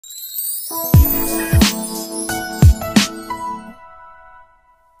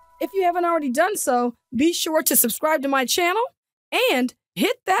If you haven't already done so, be sure to subscribe to my channel and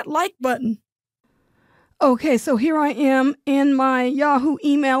hit that like button. Okay, so here I am in my Yahoo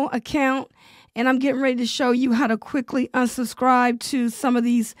email account, and I'm getting ready to show you how to quickly unsubscribe to some of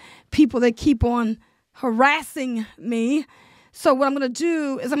these people that keep on harassing me. So what I'm going to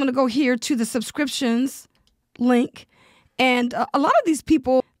do is I'm going to go here to the subscriptions link, and a lot of these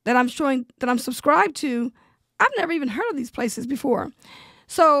people that I'm showing that I'm subscribed to, I've never even heard of these places before.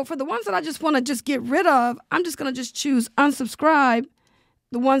 So for the ones that I just want to just get rid of, I'm just going to just choose unsubscribe,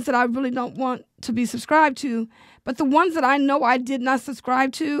 the ones that I really don't want to be subscribed to. But the ones that I know I did not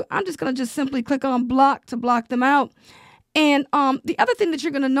subscribe to, I'm just going to just simply click on block to block them out. And the other thing that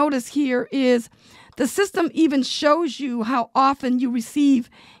you're going to notice here is the system even shows you how often you receive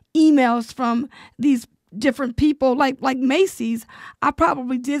emails from these different people. Like Macy's, I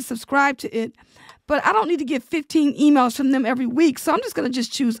probably did subscribe to it, but I don't need to get 15 emails from them every week. So I'm just going to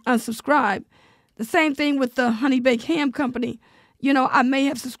just choose unsubscribe. The same thing with the Honey Baked Ham Company. You know, I may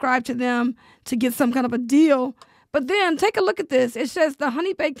have subscribed to them to get some kind of a deal, but then take a look at this. It says the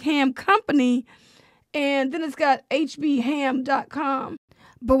Honey Baked Ham Company, and then it's got hbham.com.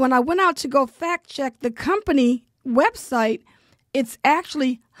 But when I went out to go fact check the company website, it's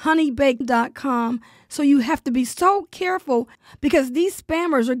actually honeybaked.com. So you have to be so careful because these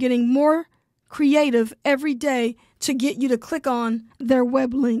spammers are getting more creative every day to get you to click on their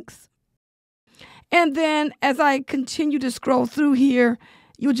web links. And then as I continue to scroll through here,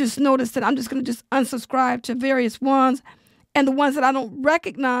 you'll just notice that I'm just going to just unsubscribe to various ones. And the ones that I don't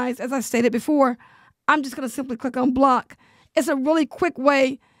recognize, as I stated before, I'm just going to simply click on block. It's a really quick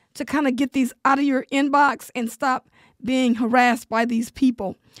way to kind of get these out of your inbox and stop being harassed by these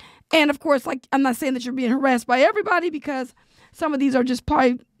people. And of course, like, I'm not saying that you're being harassed by everybody, because some of these are just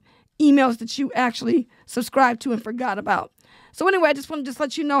probably emails that you actually subscribed to and forgot about. So anyway, I just want to just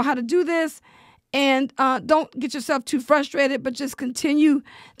let you know how to do this. And don't get yourself too frustrated, but just continue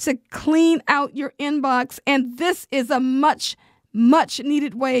to clean out your inbox. And this is a much, much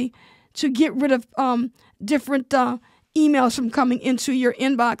needed way to get rid of different emails from coming into your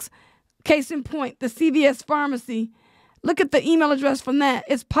inbox. Case in point, the CVS pharmacy. Look at the email address from that.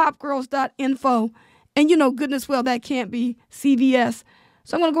 It's popgirls.info. And you know, goodness well, that can't be CVS.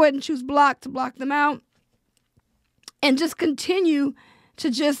 So I'm going to go ahead and choose block to block them out. And just continue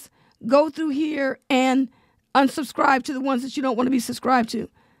to just go through here and unsubscribe to the ones that you don't want to be subscribed to.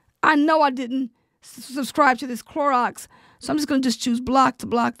 I know I didn't subscribe to this Clorox, so I'm just going to just choose block to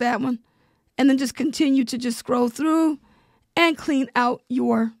block that one. And then just continue to just scroll through and clean out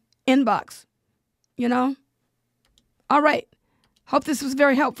your inbox, you know? All right. Hope this was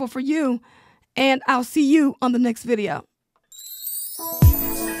very helpful for you, and I'll see you on the next video.